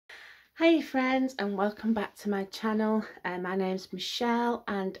Hi friends, and welcome back to my channel. My name's Michelle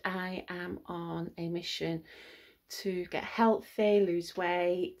and I am on a mission to get healthy, lose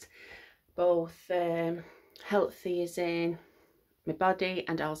weight, both healthy as in my body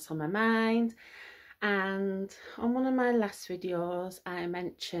and also my mind. And on one of my last videos I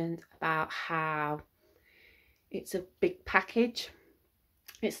mentioned about how it's a big package.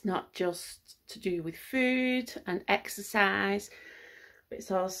 It's not just to do with food and exercise, but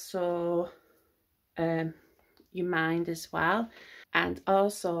it's also your mind as well. And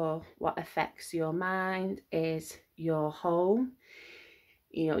also what affects your mind is your home.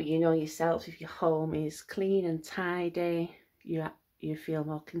 You know yourself, if your home is clean and tidy, you feel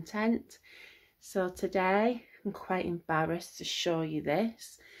more content. So today I'm quite embarrassed to show you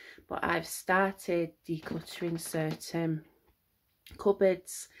this, but I've started decluttering certain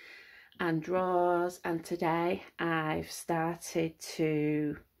cupboards and drawers, and today I've started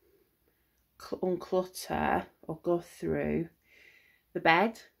to unclutter or go through the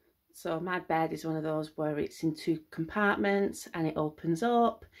bed. So my bed is one of those where it's in two compartments and it opens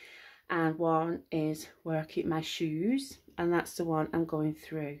up, and one is where I keep my shoes, and that's the one I'm going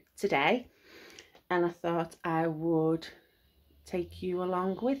through today. And I thought I would take you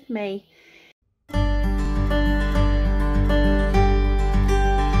along with me.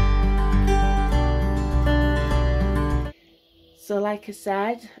 So like I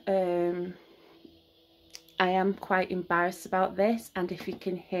said, I am quite embarrassed about this, and if you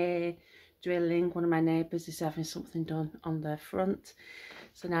can hear drilling, one of my neighbours is having something done on their front.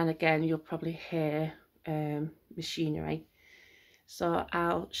 So now and again you'll probably hear machinery. So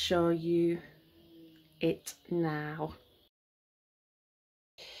I'll show you it now.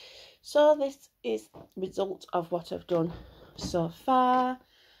 So this is the result of what I've done so far.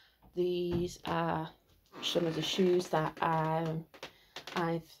 These are some of the shoes that I'm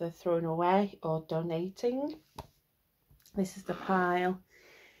either throwing away or donating. This is the pile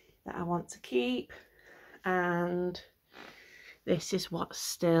that I want to keep, and this is what's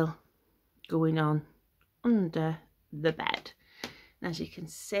still going on under the bed. And as you can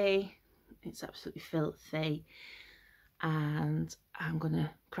see, it's absolutely filthy, and I'm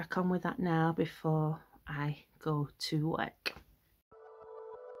gonna crack on with that now before I go to work.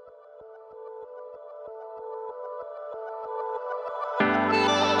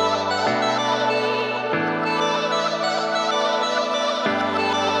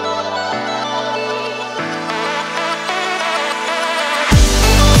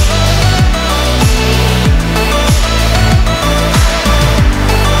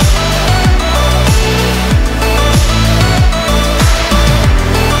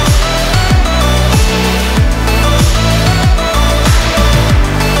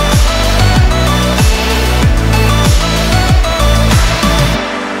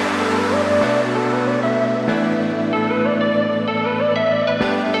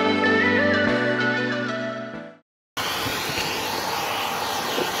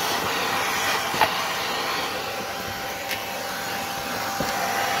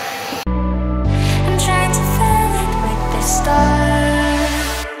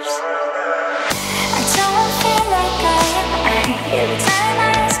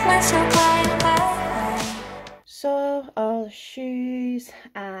 So all the shoes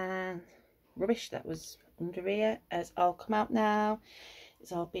and rubbish that was under here has all come out now.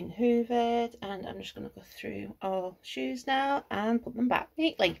 It's all been hoovered, and I'm just going to go through all the shoes now and put them back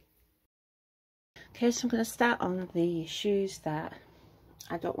neatly. Okay, so I'm going to start on the shoes that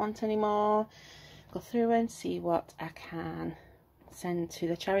I don't want anymore. Go through and see what I can send to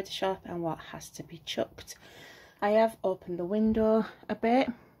the charity shop and what has to be chucked. I have opened the window a bit,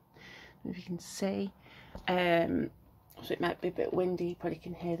 if you can see, so it might be a bit windy. You probably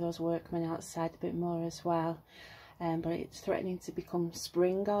can hear those workmen outside a bit more as well, but it's threatening to become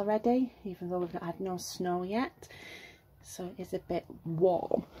spring already, even though we've not had no snow yet, so it is a bit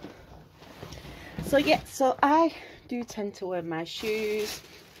warm. So yeah, so I do tend to wear my shoes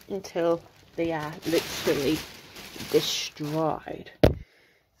until they are literally destroyed.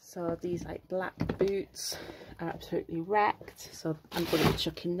 So these like black boots are absolutely wrecked, so I'm going to be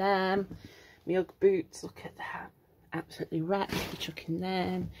chucking them. My Ugg boots, look at that, absolutely wrecked, be chucking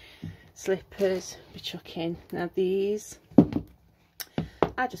them. Slippers, be chucking. Now these,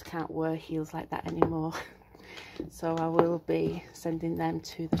 I just can't wear heels like that anymore, so I will be sending them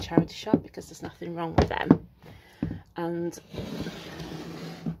to the charity shop because there's nothing wrong with them. And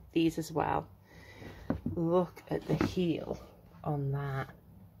these as well, look at the heel on that.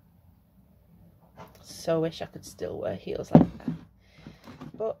 So wish I could still wear heels like that,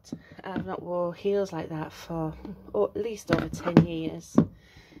 but I've not wore heels like that for at least over 10 years,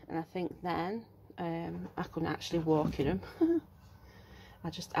 and I think then I couldn't actually walk in them. I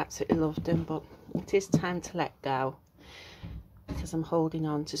just absolutely loved them, but it is time to let go, because I'm holding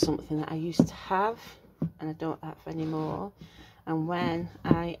on to something that I used to have and I don't have anymore. And when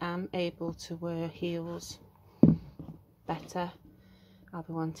I am able to wear heels better, I'll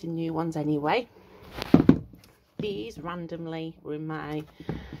be wanting new ones anyway. These randomly were in my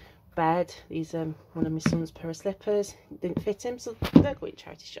bed. These are one of my son's pair of slippers. Didn't fit him, so they're going to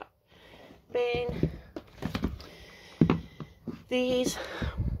charity shop. Bin. These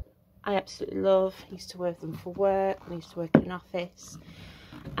I absolutely love. I used to wear them for work when I used to work in an office,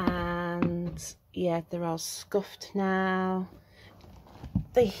 and yeah, they're all scuffed now.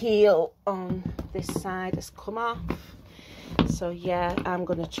 The heel on this side has come off, so yeah, I'm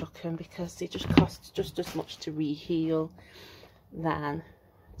gonna chuck them because they just cost just as much to re-heel than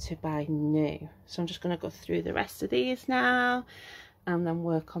to buy new. So I'm just gonna go through the rest of these now and then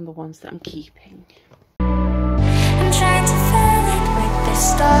work on the ones that I'm keeping. I'm trying to fill it with the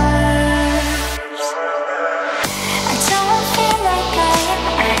stars. I don't feel like I am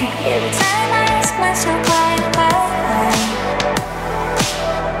every time I ask myself why,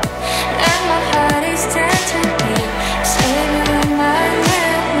 and my heart is turned to me. Save me with my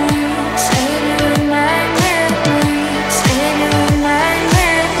memory, save me with my memory, save me with my memory.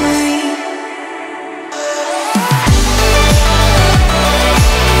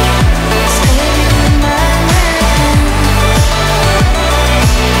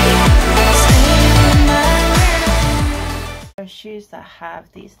 Shoes that I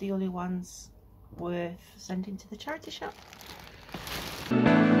have, these are the only ones worth sending to the charity shop.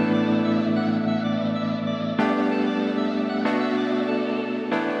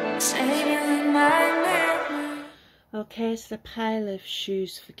 Okay, so the pile of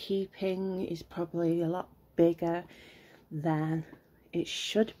shoes for keeping is probably a lot bigger than it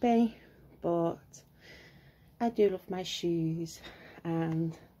should be, but I do love my shoes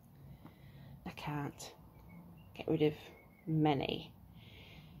and I can't get rid of many.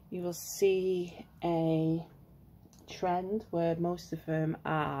 You will see a trend where most of them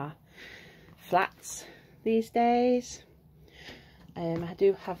are flats these days. I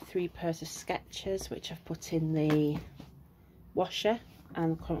do have 3 pairs of Skechers which I've put in the washer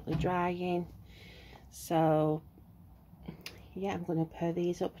and currently drying, so yeah, I'm going to pair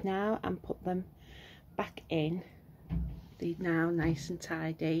these up now and put them back in the now nice and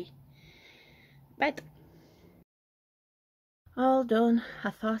tidy bed. All done.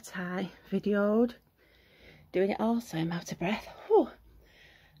 I thought I videoed doing it all, so I'm out of breath. Whew.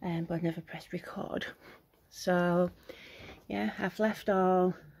 But I never pressed record. So yeah, I've left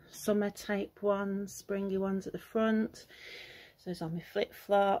all summer type ones, springy ones at the front. So there's all my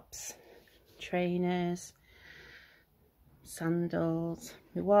flip-flops, trainers, sandals,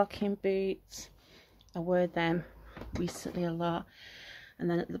 my walking boots. I wear them recently a lot. And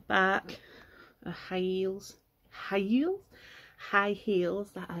then at the back are high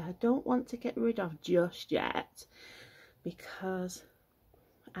heels that I don't want to get rid of just yet, because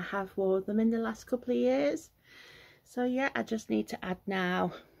I have worn them in the last couple of years. So yeah, I just need to add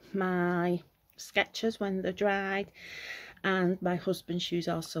now my Skechers when they're dried, and my husband's shoes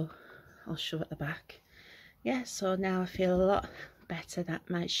also I'll shove at the back. Yeah, so now I feel a lot better that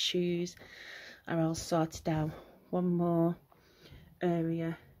my shoes are all sorted out. One more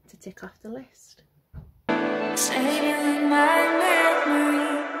area to tick off the list. Saving my memory.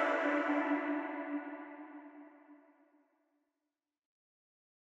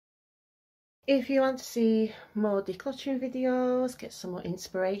 If you want to see more decluttering videos, get some more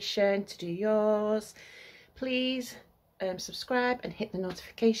inspiration to do yours, please subscribe and hit the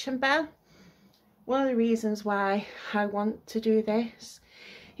notification bell. One of the reasons why I want to do this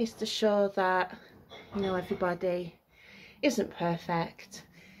is to show that, you know, everybody isn't perfect.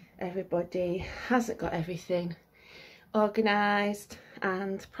 Everybody hasn't got everything organised,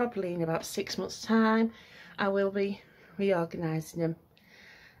 and probably in about 6 months' time I will be reorganising them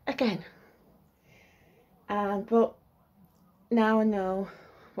again. But now I know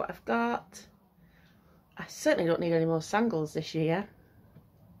what I've got. I certainly don't need any more sangles this year,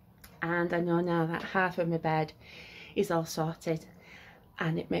 and I know now that half of my bed is all sorted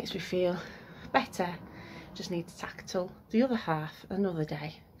and it makes me feel better. Just need to tackle the other half another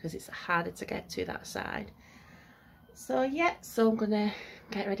day because it's harder to get to that side. So yeah, so I'm gonna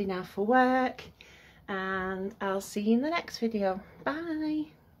get ready now for work, and I'll see you in the next video.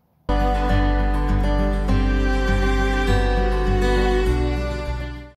 Bye.